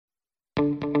How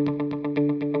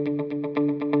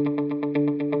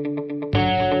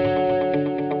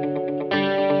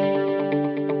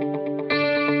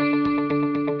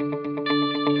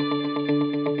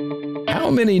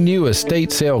many new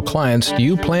estate sale clients do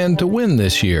you plan to win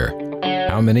this year?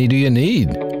 How many do you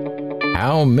need?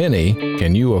 How many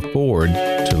can you afford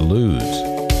to lose?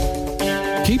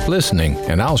 Keep listening,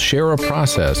 and I'll share a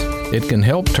process. It can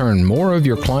help turn more of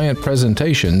your client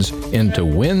presentations into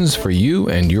wins for you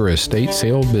and your estate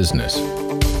sale business.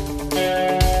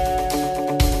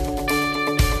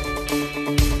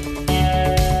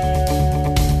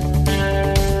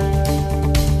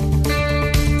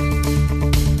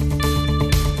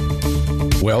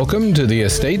 Welcome to the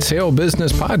Estate Sale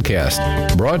Business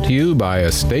Podcast, brought to you by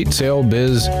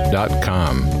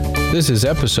ESB004-Biz.com. This is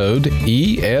episode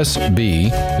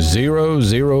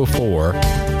ESB004,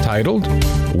 titled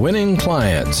Winning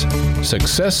Clients,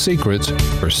 Success Secrets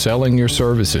for Selling Your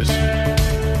Services.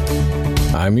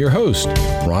 I'm your host,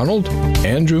 Ronald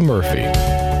Andrew Murphy.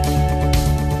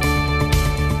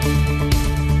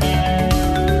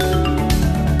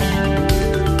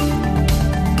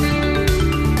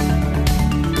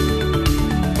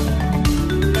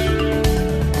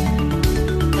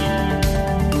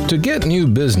 To get new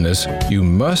business, you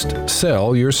must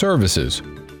sell your services.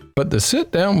 But the sit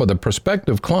down with a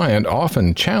prospective client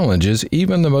often challenges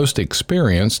even the most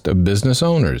experienced of business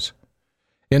owners.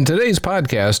 In today's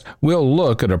podcast, we'll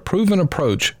look at a proven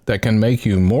approach that can make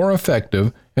you more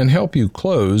effective and help you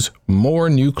close more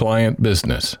new client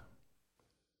business.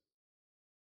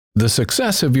 The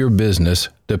success of your business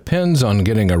depends on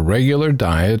getting a regular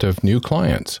diet of new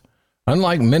clients.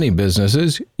 Unlike many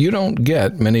businesses, you don't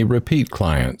get many repeat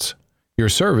clients. Your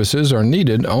services are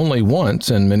needed only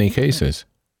once in many cases.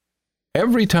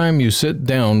 Every time you sit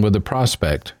down with a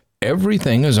prospect,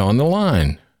 everything is on the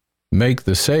line. Make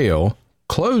the sale,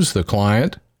 close the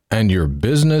client, and your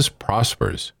business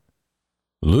prospers.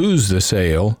 Lose the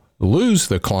sale, lose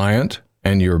the client,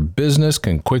 and your business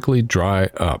can quickly dry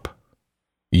up.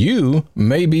 You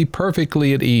may be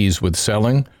perfectly at ease with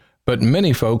selling, but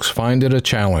many folks find it a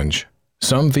challenge.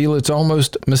 Some feel it's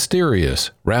almost mysterious,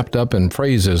 wrapped up in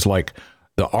phrases like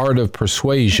the art of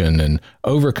persuasion and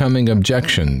overcoming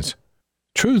objections.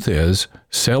 Truth is,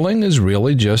 selling is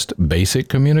really just basic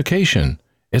communication.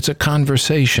 It's a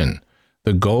conversation.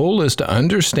 The goal is to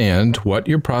understand what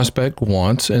your prospect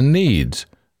wants and needs,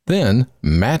 then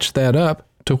match that up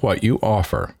to what you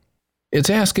offer. It's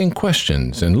asking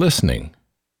questions and listening.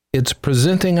 It's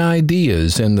presenting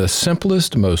ideas in the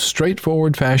simplest, most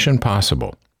straightforward fashion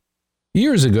possible.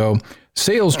 Years ago,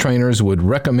 sales trainers would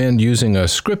recommend using a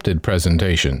scripted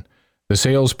presentation. The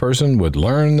salesperson would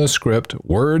learn the script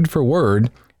word for word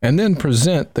and then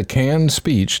present the canned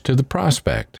speech to the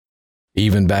prospect.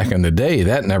 Even back in the day,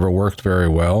 that never worked very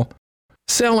well.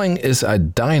 Selling is a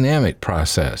dynamic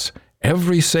process.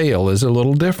 Every sale is a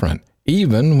little different,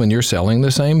 even when you're selling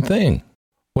the same thing.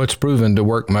 What's proven to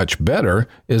work much better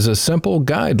is a simple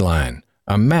guideline.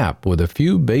 A map with a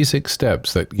few basic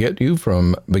steps that get you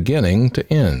from beginning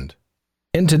to end.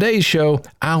 In today's show,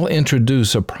 I'll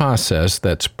introduce a process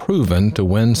that's proven to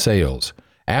win sales.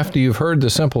 After you've heard the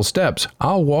simple steps,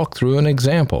 I'll walk through an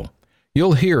example.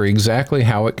 You'll hear exactly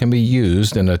how it can be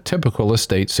used in a typical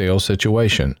estate sales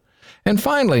situation. And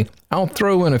finally, I'll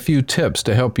throw in a few tips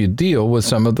to help you deal with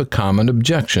some of the common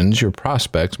objections your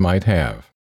prospects might have.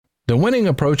 The winning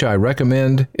approach I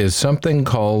recommend is something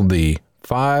called the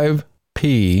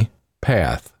 5P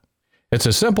path. It's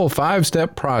a simple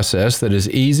 5-step process that is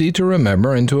easy to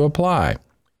remember and to apply.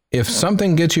 If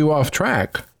something gets you off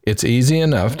track, it's easy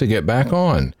enough to get back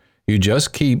on. You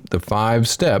just keep the 5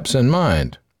 steps in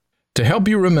mind. To help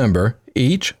you remember,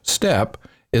 each step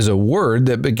is a word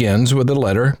that begins with the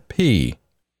letter P.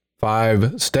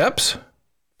 5 steps,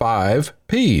 5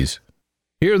 Ps.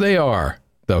 Here they are,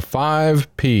 the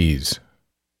 5 Ps.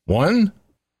 1.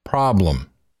 Problem.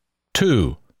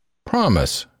 2.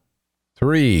 Promise.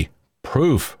 3.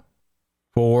 Proof.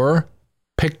 4.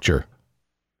 Picture.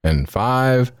 And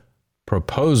 5.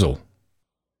 Proposal.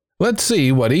 Let's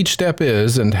see what each step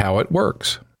is and how it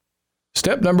works.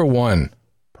 Step number 1.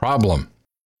 Problem.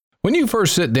 When you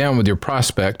first sit down with your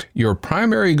prospect, your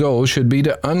primary goal should be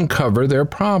to uncover their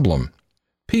problem.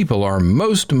 People are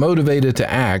most motivated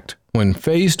to act when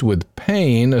faced with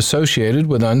pain associated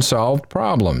with unsolved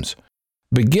problems.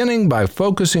 Beginning by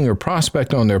focusing your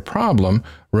prospect on their problem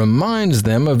reminds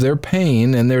them of their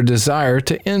pain and their desire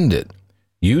to end it.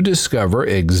 You discover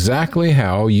exactly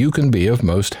how you can be of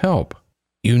most help.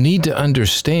 You need to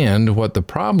understand what the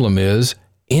problem is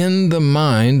in the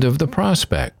mind of the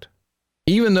prospect.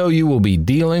 Even though you will be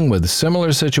dealing with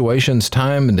similar situations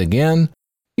time and again,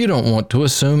 You don't want to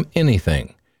assume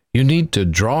anything. You need to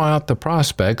draw out the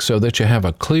prospect so that you have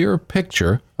a clear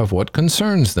picture of what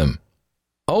concerns them.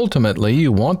 Ultimately,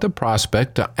 you want the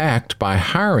prospect to act by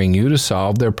hiring you to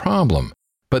solve their problem,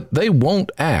 but they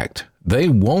won't act. They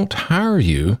won't hire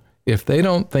you if they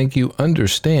don't think you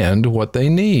understand what they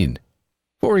need.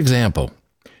 For example,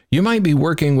 you might be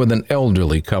working with an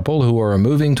elderly couple who are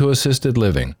moving to assisted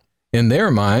living. In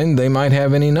their mind, they might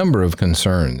have any number of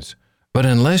concerns, but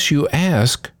unless you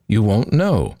ask, you won't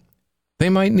know. They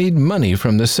might need money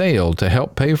from the sale to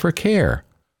help pay for care,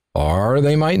 or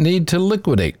they might need to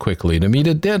liquidate quickly to meet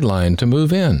a deadline to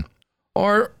move in,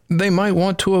 or they might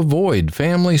want to avoid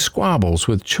family squabbles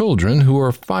with children who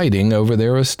are fighting over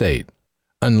their estate.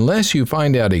 Unless you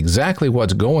find out exactly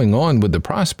what's going on with the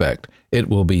prospect, it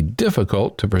will be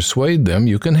difficult to persuade them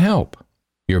you can help.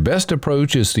 Your best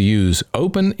approach is to use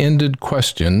open-ended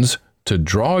questions to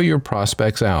draw your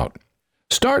prospects out.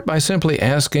 Start by simply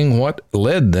asking what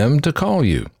led them to call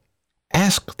you.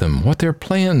 Ask them what their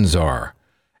plans are.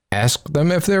 Ask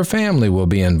them if their family will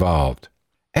be involved.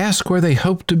 Ask where they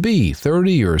hope to be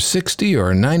 30 or 60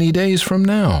 or 90 days from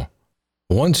now.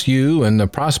 Once you and the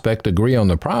prospect agree on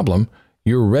the problem,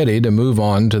 you're ready to move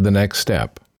on to the next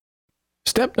step.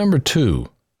 Step number 2,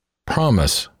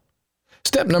 promise.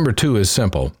 Step number 2 is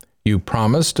simple. You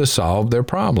promise to solve their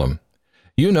problem.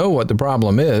 You know what the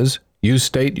problem is. You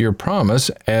state your promise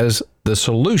as the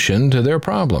solution to their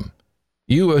problem.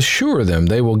 You assure them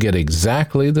they will get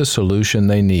exactly the solution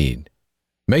they need.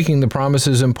 Making the promise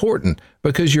is important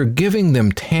because you're giving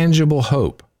them tangible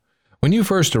hope. When you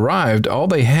first arrived, all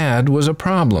they had was a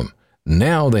problem.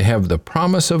 Now they have the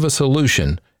promise of a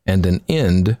solution and an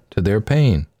end to their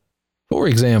pain. For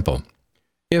example,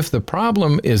 if the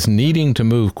problem is needing to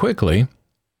move quickly,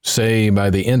 say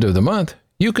by the end of the month,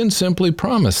 you can simply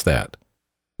promise that.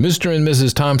 Mr. and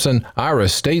Mrs. Thompson, our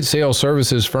estate sale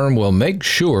services firm will make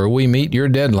sure we meet your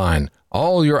deadline.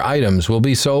 All your items will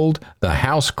be sold, the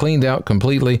house cleaned out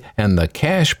completely, and the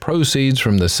cash proceeds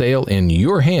from the sale in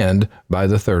your hand by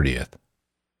the 30th.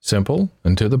 Simple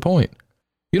and to the point.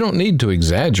 You don't need to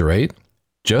exaggerate.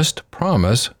 Just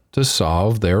promise to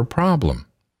solve their problem.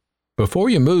 Before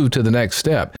you move to the next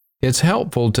step, it's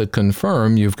helpful to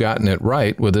confirm you've gotten it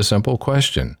right with a simple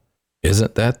question.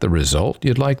 Isn't that the result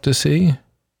you'd like to see?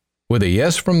 With a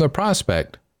yes from the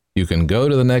prospect, you can go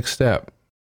to the next step.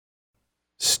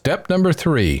 Step number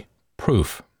 3,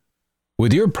 proof.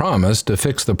 With your promise to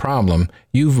fix the problem,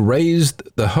 you've raised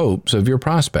the hopes of your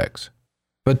prospects.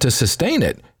 But to sustain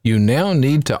it, you now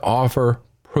need to offer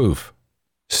proof.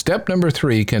 Step number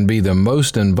 3 can be the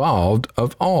most involved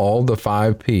of all the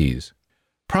 5 P's.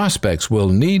 Prospects will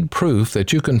need proof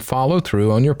that you can follow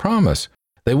through on your promise.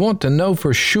 They want to know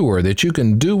for sure that you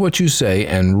can do what you say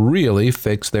and really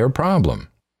fix their problem.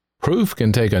 Proof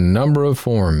can take a number of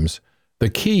forms. The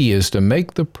key is to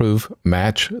make the proof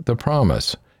match the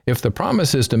promise. If the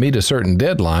promise is to meet a certain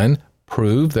deadline,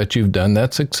 prove that you've done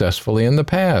that successfully in the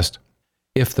past.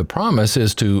 If the promise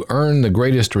is to earn the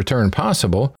greatest return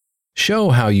possible, show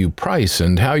how you price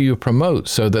and how you promote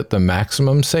so that the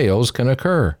maximum sales can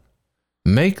occur.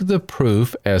 Make the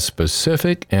proof as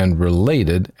specific and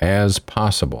related as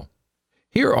possible.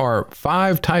 Here are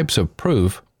 5 types of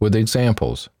proof with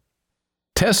examples.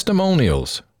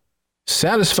 Testimonials.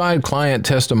 Satisfied client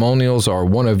testimonials are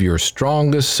one of your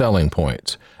strongest selling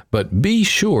points, but be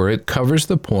sure it covers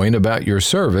the point about your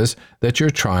service that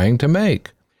you're trying to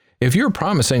make. If you're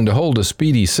promising to hold a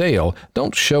speedy sale,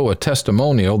 don't show a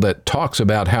testimonial that talks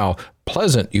about how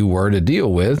pleasant you were to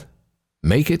deal with.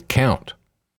 Make it count.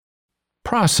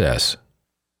 Process.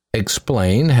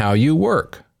 Explain how you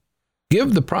work.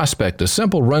 Give the prospect a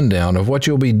simple rundown of what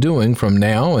you'll be doing from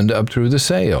now and up through the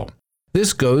sale.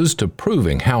 This goes to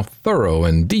proving how thorough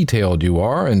and detailed you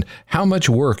are and how much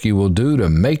work you will do to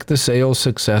make the sale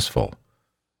successful.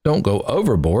 Don't go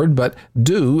overboard, but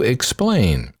do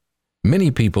explain.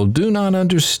 Many people do not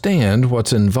understand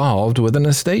what's involved with an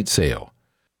estate sale.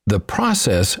 The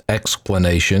process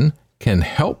explanation can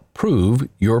help prove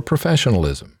your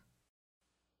professionalism.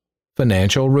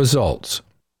 Financial results.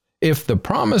 If the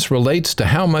promise relates to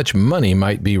how much money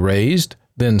might be raised,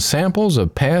 then samples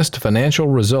of past financial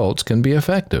results can be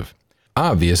effective.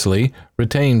 Obviously,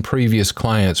 retain previous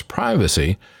clients'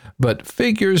 privacy, but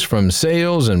figures from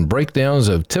sales and breakdowns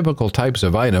of typical types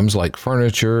of items like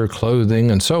furniture,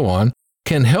 clothing, and so on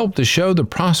can help to show the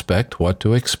prospect what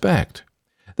to expect.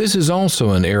 This is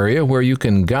also an area where you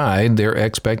can guide their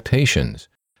expectations.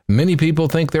 Many people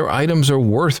think their items are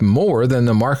worth more than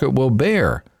the market will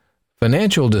bear.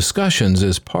 Financial discussions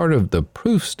as part of the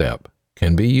proof step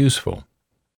can be useful.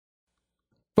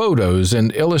 Photos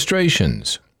and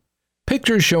illustrations.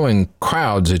 Pictures showing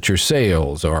crowds at your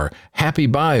sales, or happy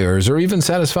buyers, or even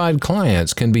satisfied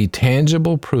clients can be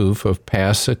tangible proof of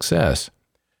past success.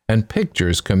 And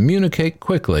pictures communicate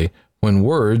quickly when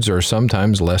words are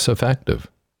sometimes less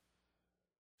effective.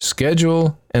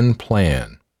 Schedule and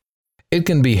plan. It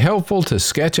can be helpful to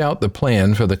sketch out the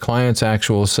plan for the client's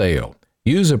actual sale.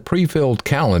 Use a pre-filled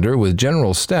calendar with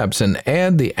general steps and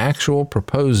add the actual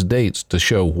proposed dates to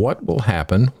show what will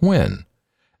happen when.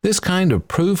 This kind of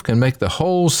proof can make the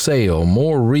whole sale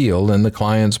more real in the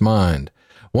client's mind.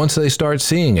 Once they start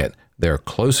seeing it, they're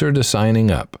closer to signing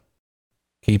up.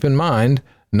 Keep in mind,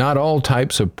 not all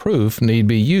types of proof need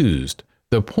be used.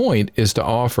 The point is to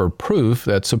offer proof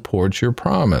that supports your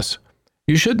promise.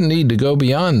 You shouldn't need to go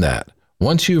beyond that.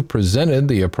 Once you've presented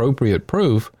the appropriate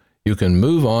proof, you can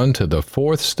move on to the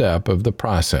fourth step of the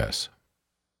process.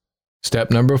 Step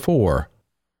number 4,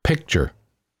 picture.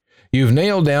 You've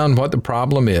nailed down what the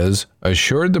problem is,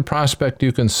 assured the prospect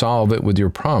you can solve it with your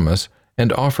promise,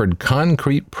 and offered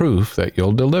concrete proof that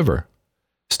you'll deliver.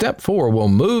 Step 4 will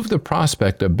move the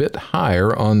prospect a bit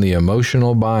higher on the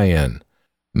emotional buy-in.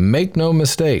 Make no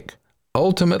mistake,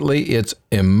 ultimately it's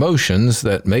emotions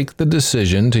that make the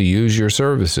decision to use your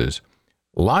services.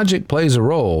 Logic plays a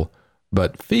role,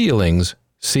 but feelings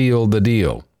seal the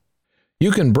deal. You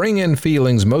can bring in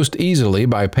feelings most easily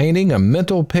by painting a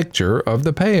mental picture of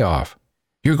the payoff.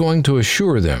 You're going to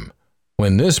assure them,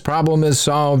 when this problem is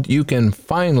solved, you can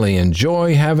finally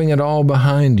enjoy having it all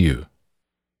behind you.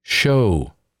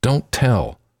 Show, don't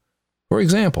tell. For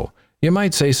example, you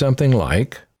might say something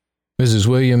like, Mrs.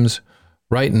 Williams,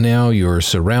 right now you're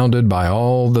surrounded by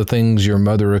all the things your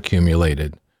mother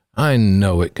accumulated. I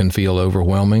know it can feel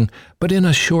overwhelming, but in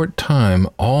a short time,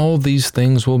 all these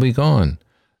things will be gone.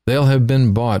 They'll have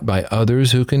been bought by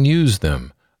others who can use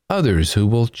them, others who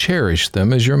will cherish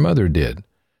them as your mother did.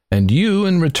 And you,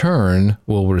 in return,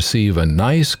 will receive a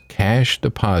nice cash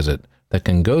deposit that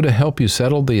can go to help you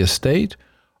settle the estate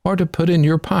or to put in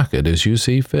your pocket as you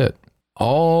see fit.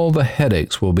 All the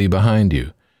headaches will be behind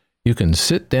you. You can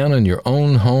sit down in your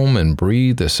own home and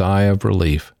breathe a sigh of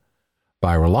relief.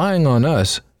 By relying on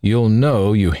us, you'll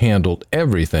know you handled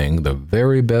everything the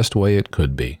very best way it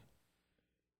could be.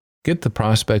 Get the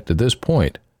prospect to this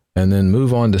point, and then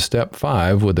move on to step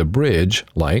 5 with a bridge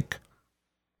like,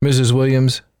 Mrs.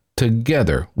 Williams,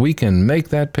 together we can make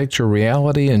that picture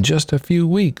reality in just a few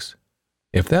weeks.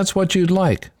 If that's what you'd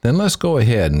like, then let's go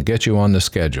ahead and get you on the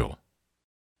schedule.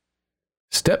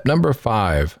 Step number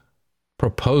 5,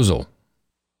 proposal.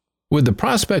 With the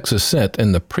prospect's assent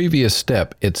in the previous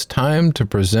step, it's time to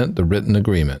present the written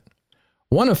agreement.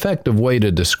 One effective way to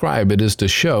describe it is to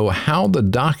show how the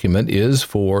document is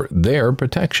for their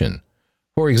protection.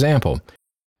 For example,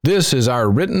 this is our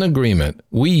written agreement.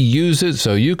 We use it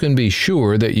so you can be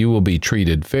sure that you will be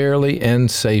treated fairly and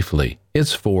safely.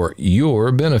 It's for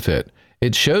your benefit.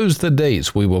 It shows the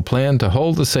dates we will plan to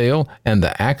hold the sale and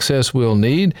the access we'll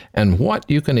need and what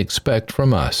you can expect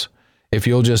from us. If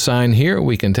you'll just sign here,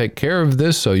 we can take care of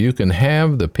this so you can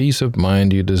have the peace of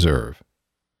mind you deserve.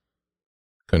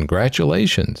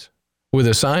 Congratulations! With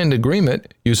a signed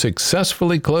agreement, you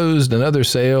successfully closed another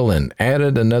sale and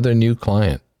added another new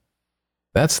client.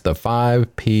 That's the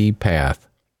 5P path.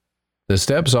 The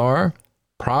steps are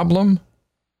problem,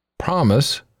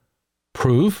 promise,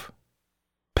 proof,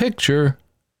 picture,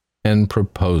 and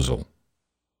proposal.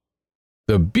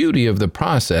 The beauty of the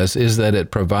process is that it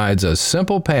provides a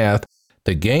simple path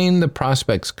to gain the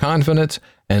prospect's confidence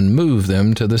and move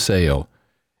them to the sale.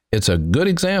 It's a good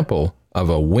example of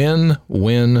a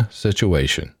win-win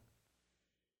situation.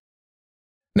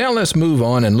 Now let's move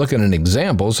on and look at an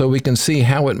example so we can see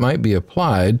how it might be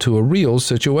applied to a real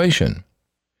situation.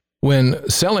 When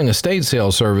selling estate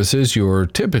sale services, you're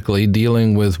typically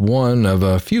dealing with one of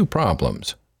a few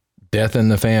problems: death in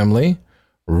the family,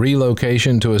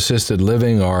 relocation to assisted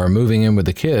living or moving in with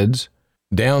the kids,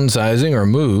 downsizing or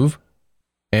move,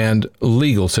 and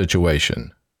legal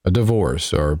situation, a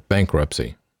divorce or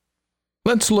bankruptcy.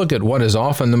 Let's look at what is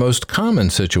often the most common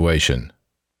situation: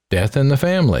 death in the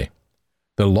family.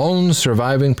 The lone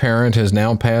surviving parent has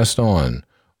now passed on.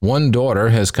 One daughter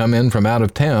has come in from out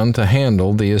of town to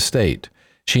handle the estate.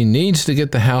 She needs to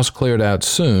get the house cleared out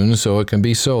soon so it can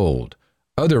be sold.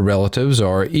 Other relatives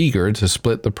are eager to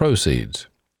split the proceeds.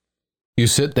 You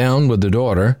sit down with the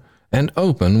daughter and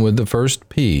open with the first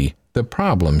P, the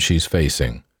problem she's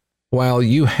facing. While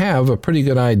you have a pretty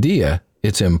good idea,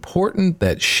 it's important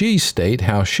that she state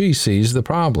how she sees the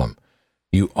problem.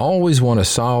 You always want to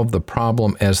solve the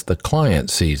problem as the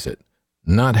client sees it,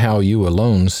 not how you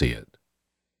alone see it.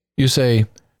 You say,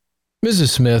 Mrs.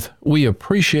 Smith, we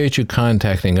appreciate you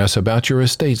contacting us about your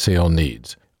estate sale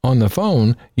needs. On the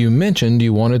phone, you mentioned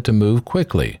you wanted to move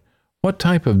quickly. What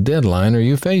type of deadline are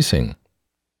you facing?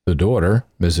 The daughter,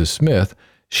 Mrs. Smith,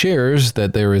 shares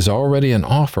that there is already an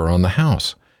offer on the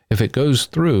house. If it goes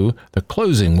through, the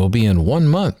closing will be in 1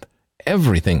 month.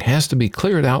 Everything has to be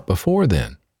cleared out before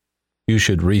then. You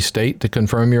should restate to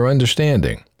confirm your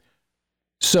understanding.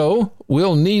 So,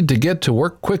 we'll need to get to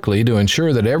work quickly to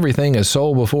ensure that everything is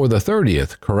sold before the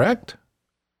 30th, correct?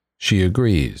 She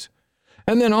agrees,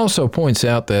 and then also points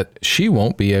out that she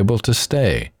won't be able to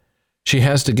stay. She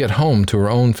has to get home to her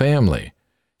own family.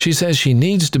 She says she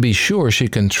needs to be sure she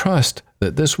can trust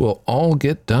that this will all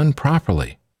get done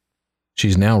properly.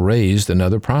 She's now raised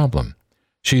another problem.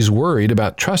 She's worried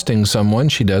about trusting someone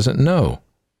she doesn't know.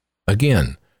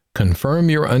 Again, confirm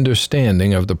your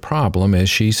understanding of the problem as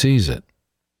she sees it.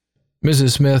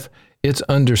 Mrs. Smith, it's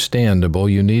understandable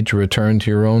you need to return to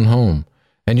your own home,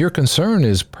 and your concern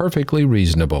is perfectly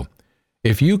reasonable.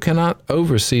 If you cannot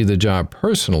oversee the job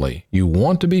personally, you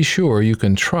want to be sure you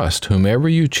can trust whomever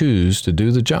you choose to do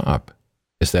the job.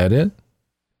 Is that it?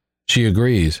 She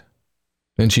agrees.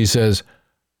 Then she says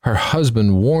her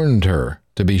husband warned her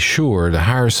to be sure to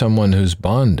hire someone who's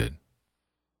bonded.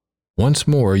 Once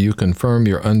more, you confirm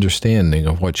your understanding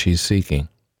of what she's seeking.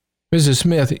 Mrs.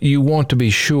 Smith, you want to be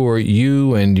sure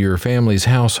you and your family's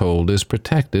household is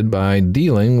protected by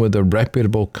dealing with a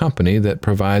reputable company that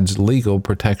provides legal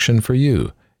protection for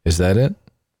you. Is that it?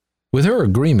 With her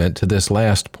agreement to this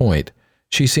last point,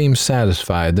 she seems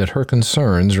satisfied that her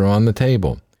concerns are on the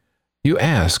table. You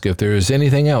ask if there is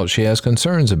anything else she has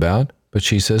concerns about, but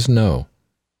she says no.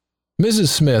 Mrs.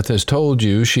 Smith has told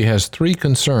you she has 3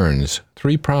 concerns,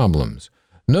 3 problems.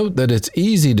 Note that it's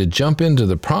easy to jump into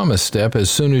the promise step as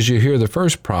soon as you hear the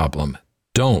first problem.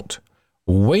 Don't.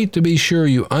 Wait to be sure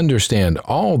you understand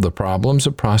all the problems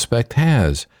a prospect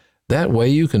has. That way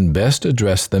you can best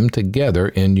address them together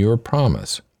in your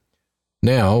promise.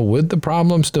 Now, with the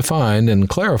problems defined and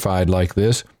clarified like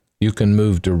this, you can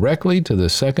move directly to the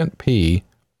second P,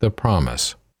 the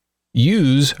promise.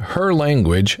 Use her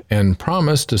language and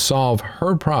promise to solve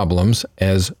her problems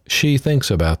as she thinks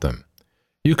about them.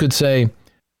 You could say,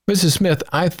 Mrs. Smith,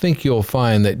 I think you'll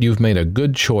find that you've made a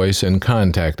good choice in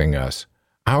contacting us.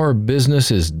 Our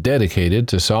business is dedicated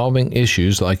to solving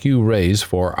issues like you raise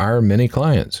for our many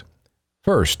clients.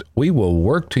 First, we will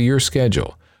work to your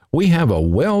schedule. We have a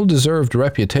well-deserved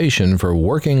reputation for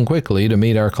working quickly to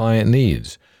meet our client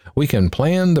needs. We can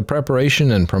plan the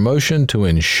preparation and promotion to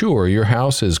ensure your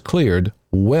house is cleared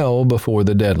well before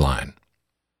the deadline.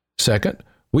 Second,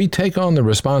 we take on the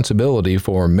responsibility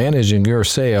for managing your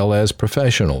sale as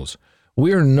professionals.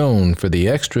 We're known for the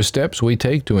extra steps we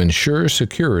take to ensure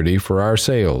security for our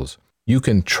sales. You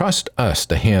can trust us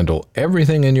to handle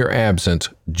everything in your absence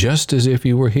just as if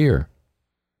you were here.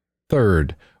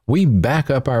 Third, we back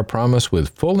up our promise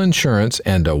with full insurance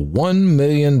and a $1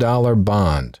 million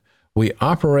bond. We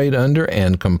operate under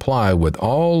and comply with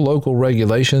all local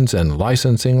regulations and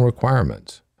licensing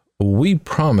requirements. We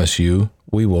promise you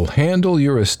we will handle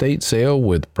your estate sale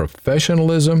with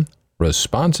professionalism,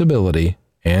 responsibility,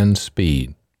 and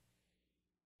speed.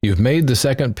 You've made the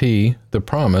second P, the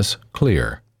promise,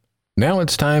 clear. Now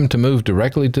it's time to move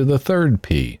directly to the third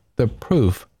P, the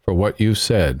proof for what you've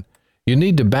said. You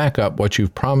need to back up what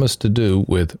you've promised to do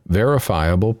with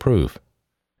verifiable proof.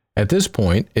 At this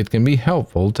point, it can be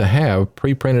helpful to have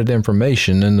pre-printed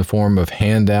information in the form of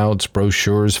handouts,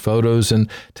 brochures, photos, and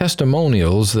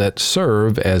testimonials that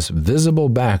serve as visible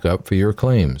backup for your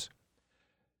claims.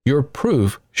 Your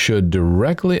proof should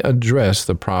directly address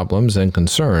the problems and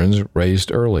concerns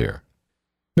raised earlier.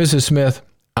 Mrs. Smith,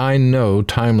 I know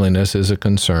timeliness is a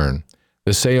concern.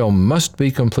 The sale must be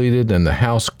completed and the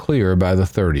house clear by the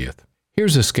 30th.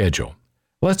 Here's a schedule.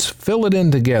 Let's fill it in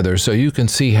together so you can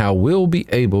see how we'll be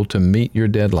able to meet your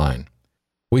deadline.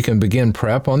 We can begin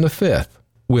prep on the 5th.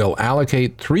 We'll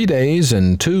allocate 3 days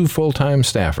and 2 full-time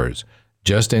staffers.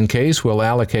 Just in case, we'll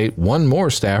allocate 1 more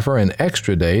staffer an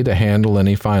extra day to handle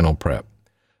any final prep.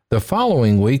 The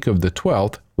following week of the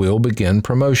 12th, we'll begin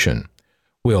promotion.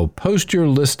 We'll post your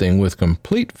listing with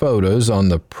complete photos on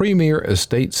the premier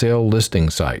estate sale listing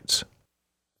sites.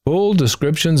 Full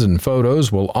descriptions and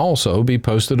photos will also be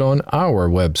posted on our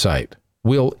website.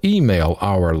 We'll email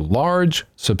our large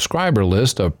subscriber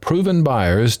list of proven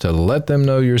buyers to let them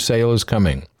know your sale is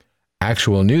coming.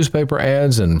 Actual newspaper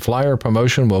ads and flyer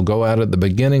promotion will go out at the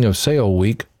beginning of sale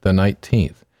week, the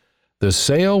 19th. The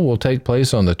sale will take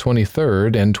place on the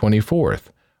 23rd and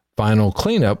 24th. Final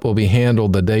cleanup will be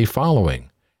handled the day following.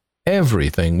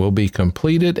 Everything will be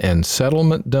completed and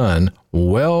settlement done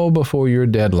well before your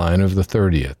deadline of the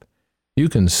 30th. You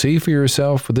can see for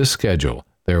yourself with this schedule.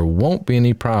 There won't be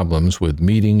any problems with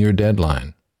meeting your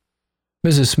deadline.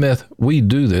 Mrs. Smith, we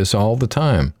do this all the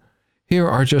time. Here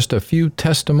are just a few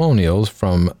testimonials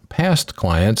from past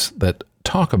clients that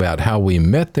talk about how we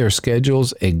met their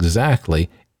schedules exactly,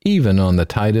 even on the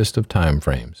tightest of time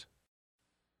frames.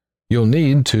 You'll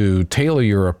need to tailor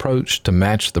your approach to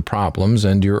match the problems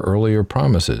and your earlier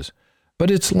promises, but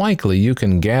it's likely you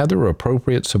can gather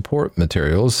appropriate support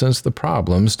materials since the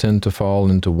problems tend to fall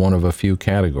into one of a few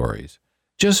categories.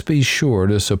 Just be sure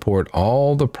to support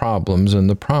all the problems and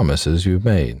the promises you've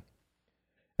made.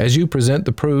 As you present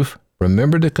the proof,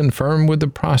 remember to confirm with the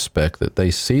prospect that they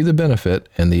see the benefit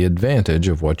and the advantage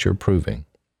of what you're proving.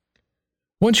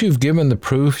 Once you've given the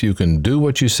proof, you can do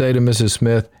what you say to Mrs.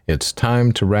 Smith. It's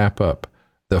time to wrap up.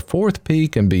 The fourth P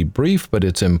can be brief, but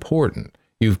it's important.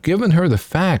 You've given her the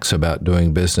facts about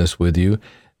doing business with you.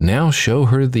 Now show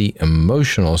her the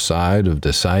emotional side of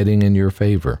deciding in your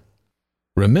favor.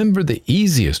 Remember, the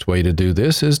easiest way to do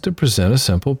this is to present a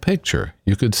simple picture.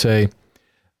 You could say,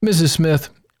 Mrs. Smith,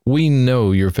 we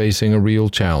know you're facing a real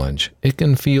challenge. It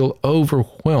can feel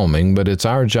overwhelming, but it's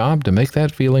our job to make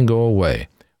that feeling go away.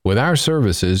 With our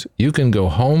services, you can go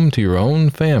home to your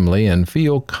own family and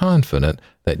feel confident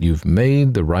that you've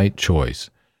made the right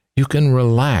choice. You can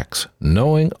relax,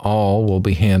 knowing all will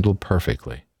be handled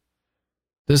perfectly.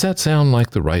 Does that sound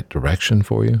like the right direction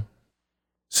for you?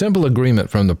 Simple agreement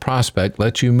from the prospect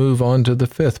lets you move on to the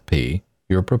fifth P,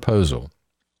 your proposal.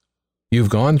 You've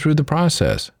gone through the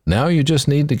process. Now you just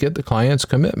need to get the client's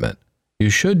commitment. You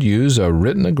should use a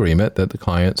written agreement that the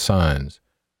client signs.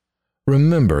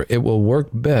 Remember, it will work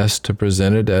best to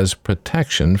present it as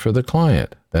protection for the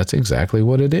client. That's exactly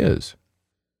what it is.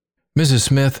 Mrs.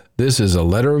 Smith, this is a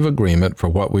letter of agreement for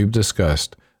what we've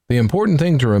discussed. The important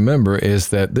thing to remember is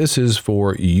that this is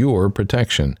for your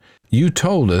protection. You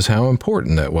told us how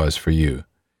important that was for you.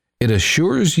 It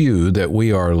assures you that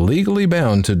we are legally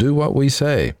bound to do what we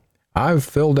say. I've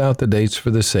filled out the dates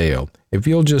for the sale. If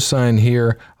you'll just sign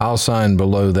here, I'll sign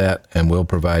below that, and we'll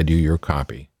provide you your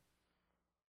copy.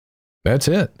 That's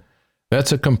it.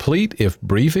 That's a complete, if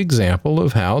brief, example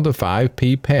of how the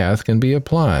 5P path can be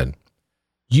applied.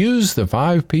 Use the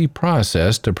 5P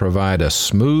process to provide a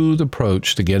smooth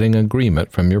approach to getting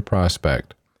agreement from your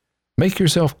prospect. Make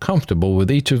yourself comfortable with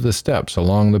each of the steps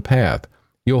along the path.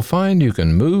 You'll find you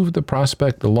can move the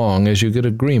prospect along as you get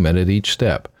agreement at each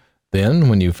step. Then,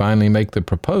 when you finally make the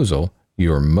proposal,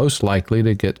 you're most likely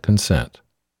to get consent.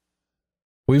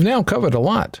 We've now covered a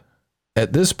lot.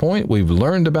 At this point, we've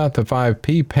learned about the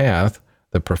 5P path,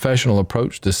 the professional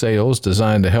approach to sales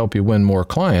designed to help you win more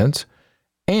clients,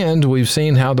 and we've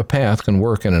seen how the path can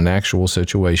work in an actual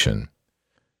situation.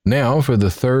 Now, for the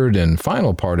third and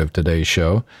final part of today's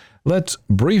show, let's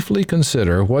briefly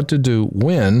consider what to do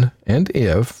when and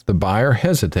if the buyer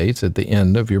hesitates at the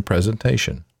end of your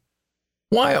presentation.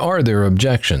 Why are there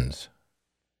objections?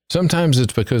 Sometimes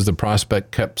it's because the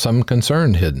prospect kept some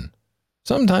concern hidden.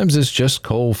 Sometimes it's just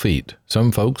cold feet.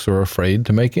 Some folks are afraid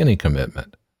to make any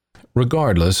commitment.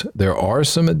 Regardless, there are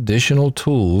some additional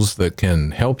tools that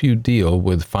can help you deal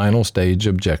with final stage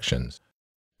objections.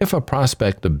 If a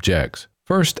prospect objects,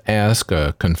 first ask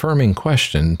a confirming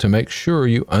question to make sure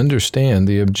you understand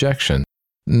the objection.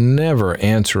 Never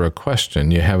answer a question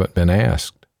you haven't been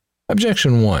asked.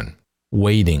 Objection 1.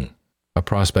 Waiting. A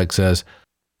prospect says,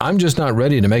 I'm just not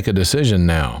ready to make a decision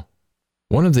now.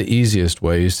 One of the easiest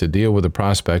ways to deal with a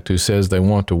prospect who says they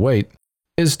want to wait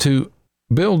is to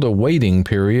build a waiting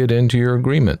period into your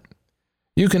agreement.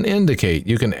 You can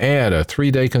add a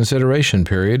 3-day consideration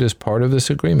period as part of this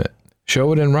agreement.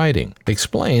 Show it in writing.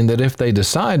 Explain that if they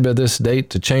decide by this date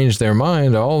to change their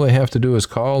mind, all they have to do is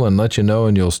call and let you know,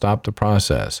 and you'll stop the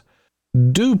process.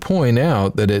 Do point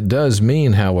out that it does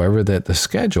mean, however, that the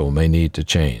schedule may need to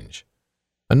change.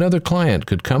 Another client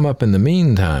could come up in the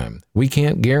meantime. We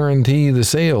can't guarantee the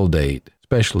sale date,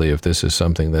 especially if this is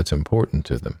something that's important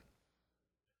to them.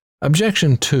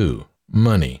 Objection 2.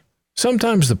 Money.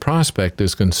 Sometimes the prospect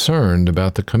is concerned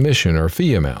about the commission or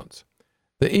fee amounts.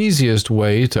 The easiest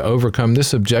way to overcome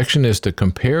this objection is to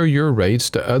compare your rates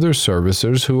to other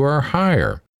servicers who are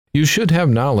higher. You should have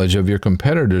knowledge of your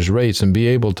competitors' rates and be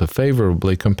able to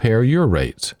favorably compare your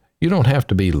rates. You don't have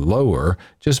to be lower,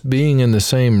 just being in the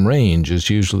same range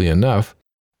is usually enough.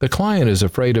 The client is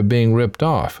afraid of being ripped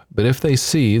off, but if they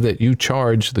see that you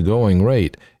charge the going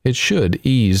rate, it should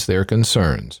ease their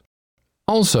concerns.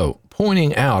 Also,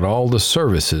 pointing out all the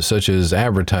services such as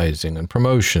advertising and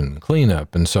promotion,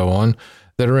 cleanup, and so on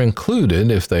that are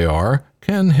included, if they are,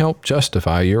 can help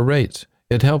justify your rates.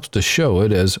 It helps to show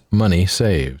it as money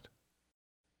saved.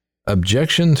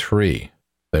 Objection 3.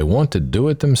 They want to do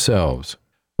it themselves.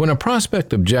 When a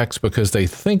prospect objects because they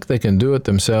think they can do it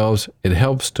themselves, it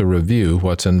helps to review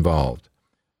what's involved.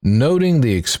 Noting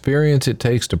the experience it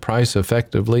takes to price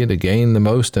effectively to gain the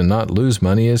most and not lose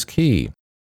money is key.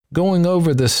 Going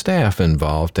over the staff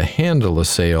involved to handle a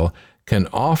sale can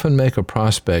often make a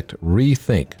prospect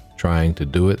rethink trying to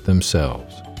do it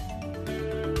themselves.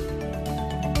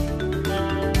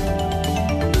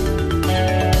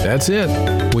 That's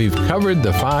it. We've covered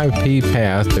the 5P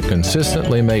path to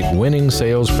consistently make winning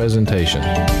sales presentation.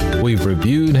 We've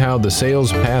reviewed how the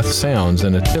sales path sounds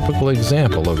in a typical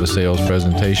example of a sales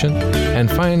presentation.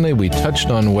 And finally, we touched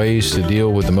on ways to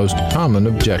deal with the most common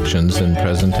objections in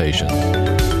presentations.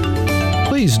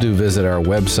 Please do visit our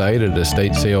website at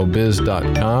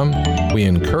estatesalebiz.com. We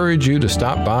encourage you to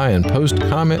stop by and post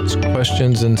comments,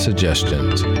 questions, and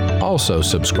suggestions. Also,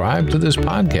 subscribe to this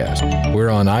podcast. We're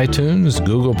on iTunes,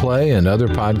 Google Play, and other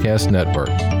podcast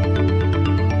networks.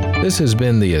 This has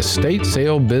been the Estate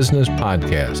Sale Business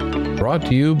Podcast, brought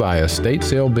to you by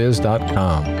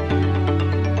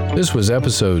estatesalebiz.com. This was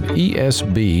episode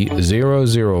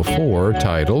ESB004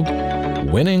 titled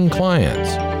Winning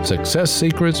Clients: Success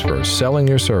Secrets for Selling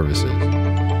Your Services.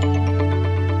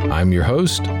 I'm your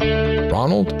host,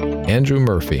 Ronald Andrew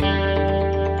Murphy.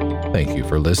 Thank you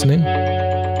for listening.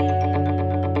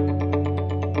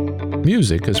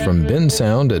 Music is from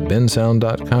bensound at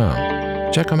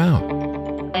bensound.com. Check them out.